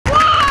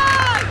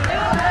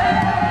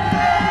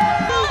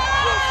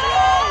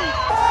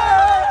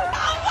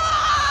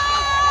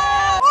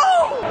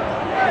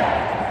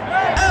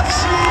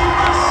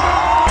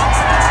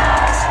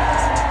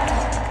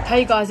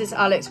Hey guys, it's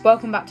Alex.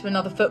 Welcome back to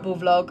another football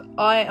vlog.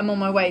 I am on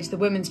my way to the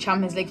Women's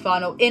Champions League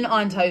final in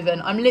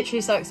Eindhoven. I'm literally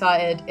so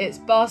excited. It's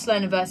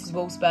Barcelona versus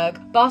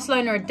Wolfsburg.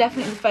 Barcelona are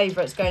definitely the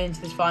favourites going into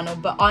this final,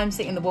 but I'm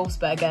sitting the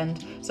Wolfsburg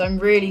end, so I'm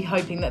really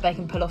hoping that they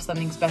can pull off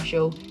something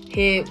special.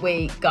 Here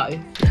we go.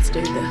 Let's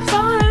do this.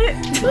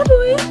 Bye. Bye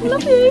boy.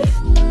 Love you.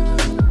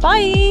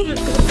 Bye.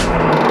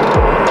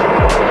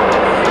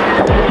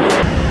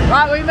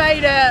 Right, we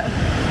made it.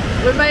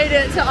 We made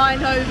it to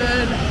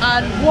Eindhoven,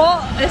 and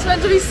what? It's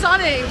meant to be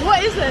sunny.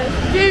 What is this?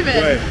 Fuming.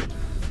 Right.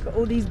 Got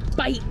all these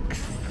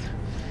bakes.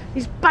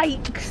 These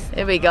bakes.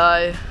 Here we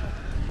go.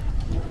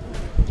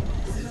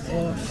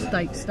 Oh,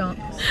 steak stuff.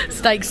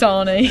 Steak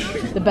sarnie.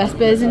 The best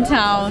beers in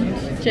town.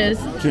 Cheers.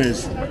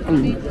 Cheers.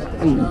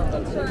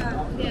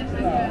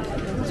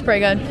 It's pretty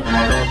good. It's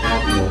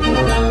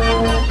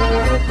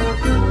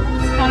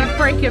kind of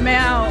freaking me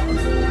out.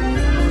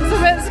 It's a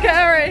bit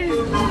scary.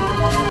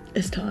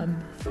 It's time.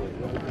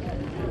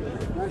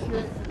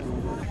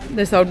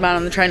 This old man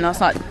on the train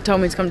last night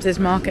told me to come to this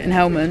market in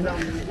Helmand.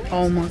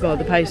 Oh my god,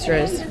 the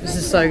pastries. This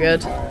is so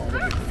good.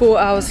 4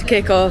 hours to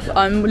kick off.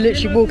 I'm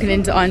literally walking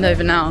into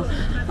Eindhoven now.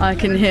 I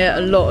can hear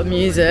a lot of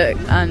music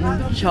and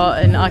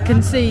chanting. I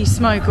can see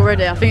smoke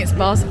already. I think it's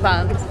Barca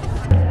fans.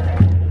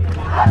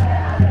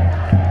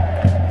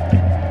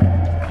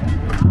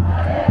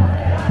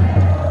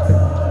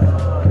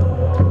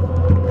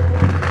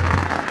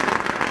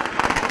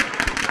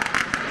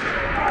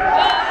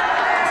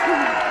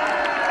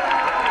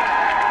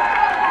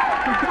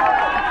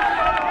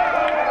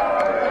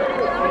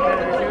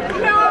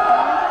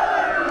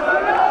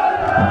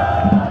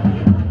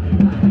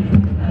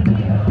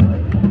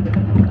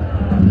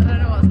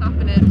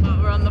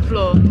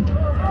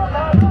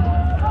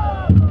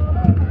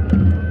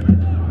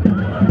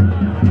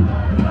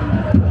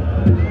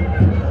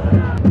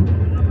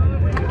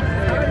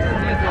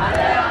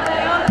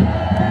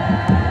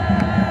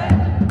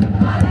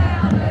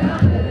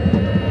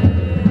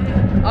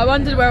 I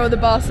wondered where all the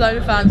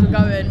Barcelona fans were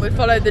going. We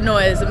followed the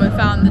noise and we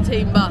found the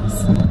team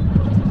bus.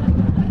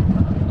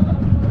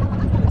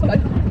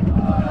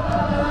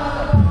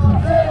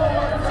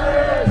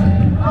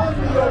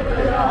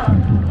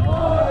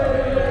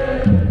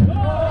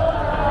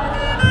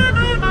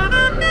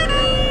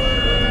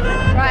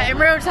 Right, in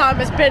real time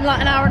it's been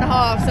like an hour and a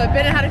half, so I've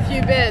been and had a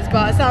few beers,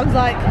 but it sounds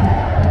like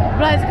the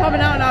players are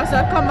coming out now, so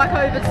I've come back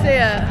over to see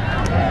it.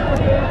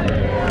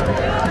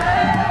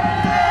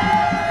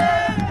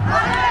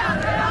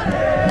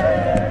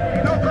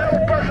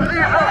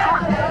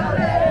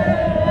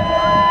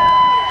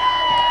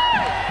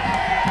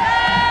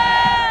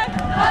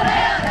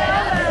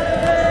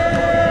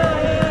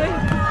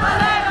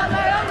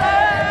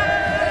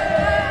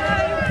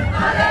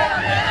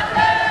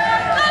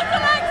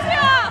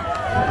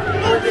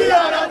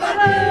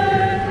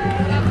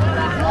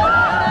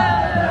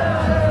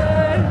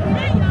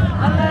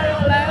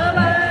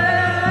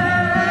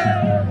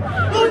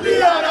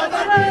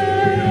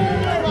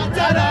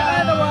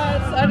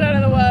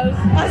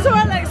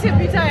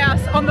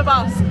 On the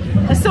bus.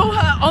 I saw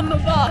her on the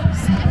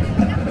bus.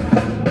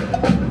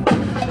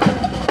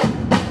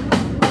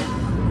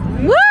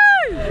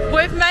 Woo!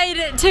 We've made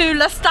it to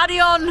La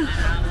Stadion.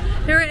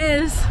 Here it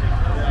is.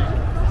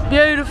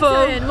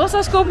 Beautiful. What's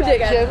our score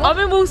prediction? I'm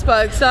in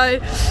Wolfsburg, so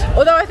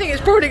although I think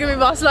it's probably going to be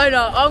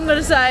Barcelona, I'm going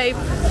to say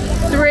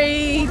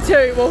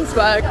 3-2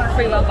 Wolfsburg.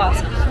 3-1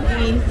 Barca.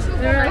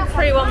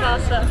 3-1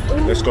 Barca.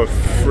 Let's go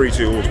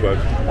 3-2 Wolfsburg.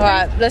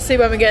 Alright, let's see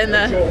when we get in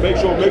there. Make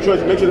sure it's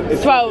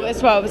 12, it's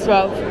 12, it's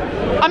 12.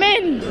 I'm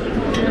in!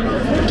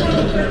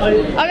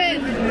 I'm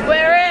in!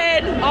 We're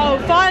in! Oh,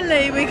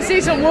 finally, we can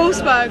see some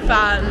Wolfsburg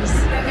fans.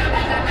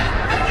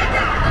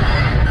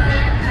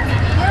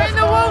 We're in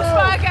the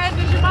Wolfsburg end,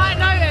 as you might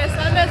notice,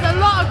 and there's a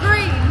lot of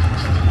green.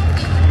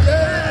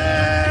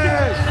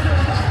 Yes!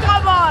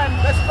 Come on!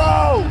 Let's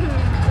go!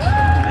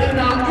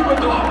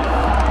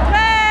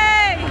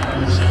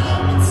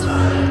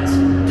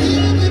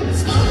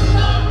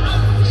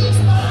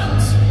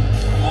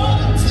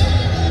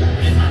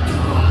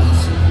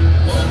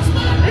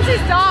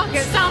 It's dark,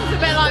 it sounds a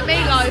bit like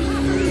Meatloaf.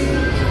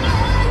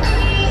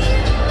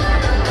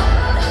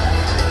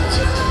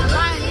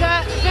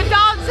 Right, the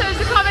dancers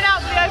are coming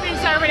out for the opening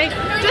ceremony.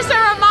 Just a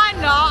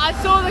reminder, I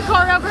saw the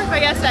choreographer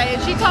yesterday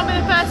and she told me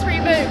the first 3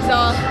 moves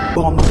are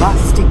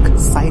bombastic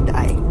side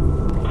eye,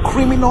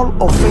 criminal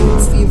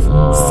offensive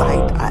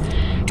side eye.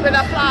 With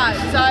a flag,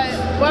 so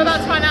we're about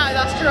to find out if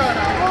that's true or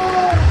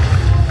not.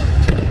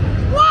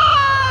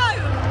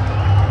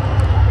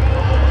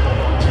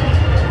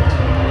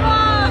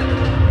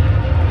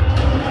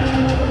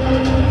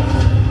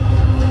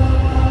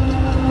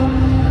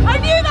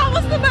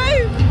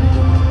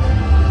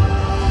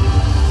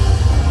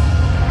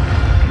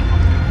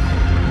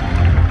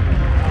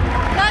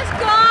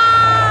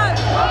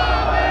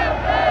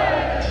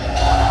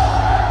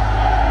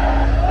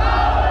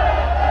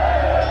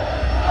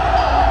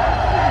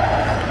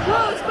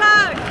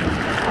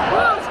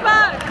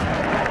 Wolfsburg!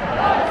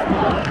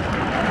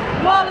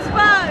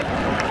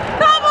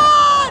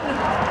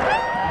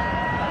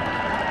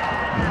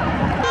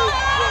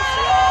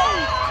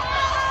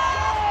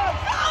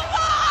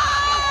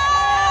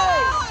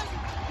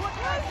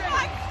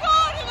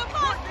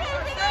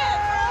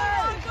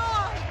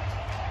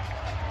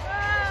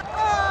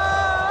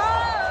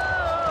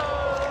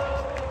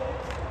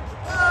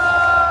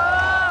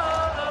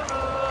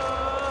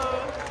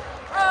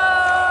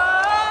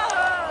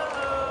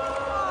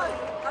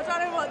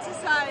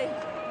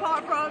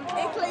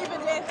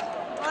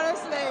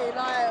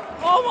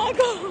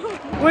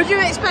 Would you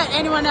expect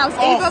anyone else?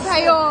 Eva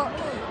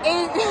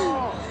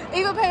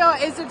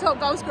Payor is the top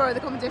goal scorer of the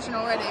competition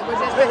already. Would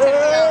you expect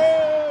anyone else?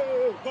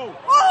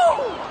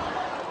 Oh!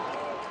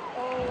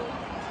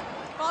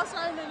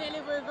 Barcelona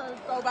nearly with a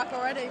goal back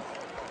already.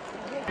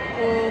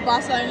 Oh,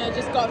 Barcelona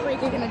just got a free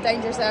kick in a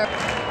dangerous area.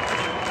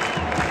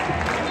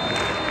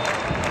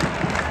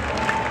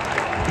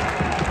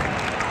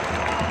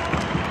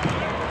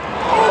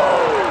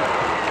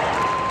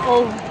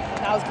 Oh,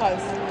 that was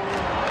close.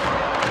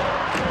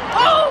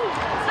 Oh!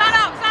 Stand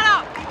up, stand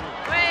up!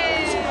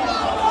 Wait.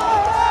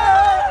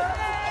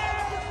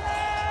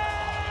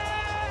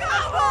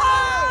 Come on!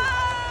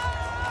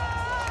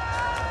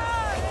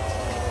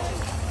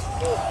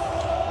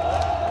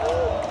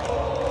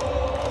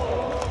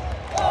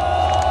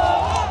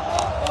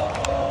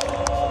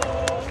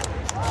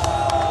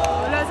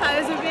 Oh, looks like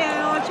there's a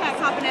VAR check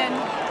happening.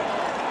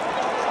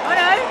 Oh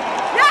no!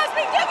 Yeah, it's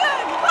been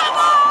given! Come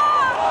on!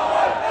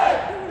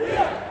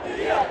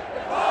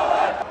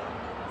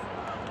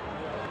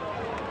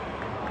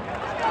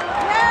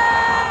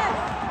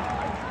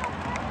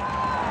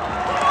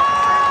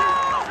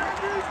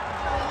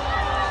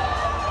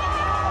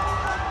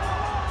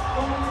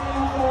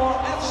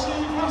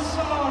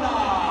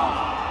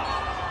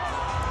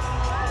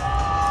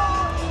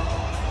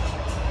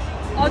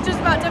 I was just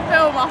about to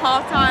film a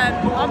half-time.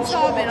 I'm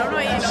starving, I'm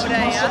not eating all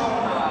day, yeah?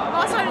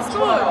 Barcelona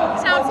scored.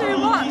 It's now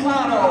 2-1.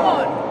 Come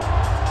on.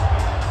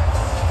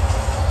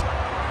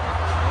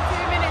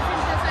 2 minutes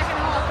into the second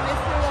half and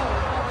it's 2-1.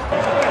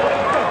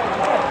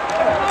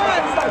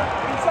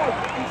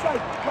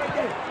 Inside, right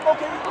there.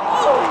 Okay.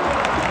 Oh!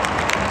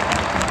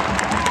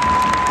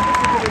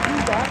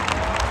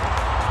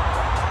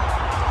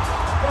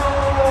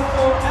 Goal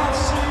for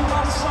FC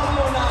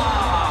Barcelona.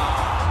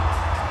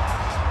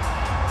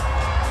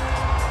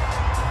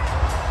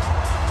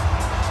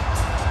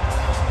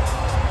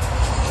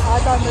 I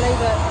don't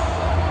believe it.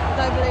 I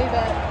don't believe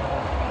it.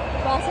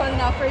 Barcelona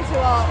now 3-2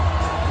 up.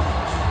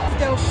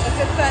 Still a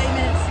good 30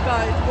 minutes to go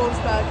to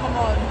Wolfsburg. Come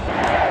on.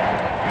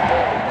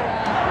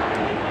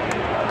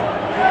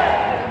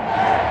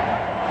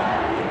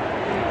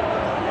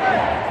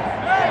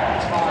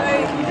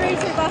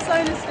 3-2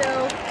 Barcelona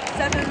still.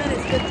 7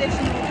 minutes of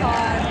additional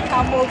time.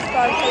 Can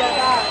Wolfsburg pull it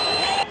back?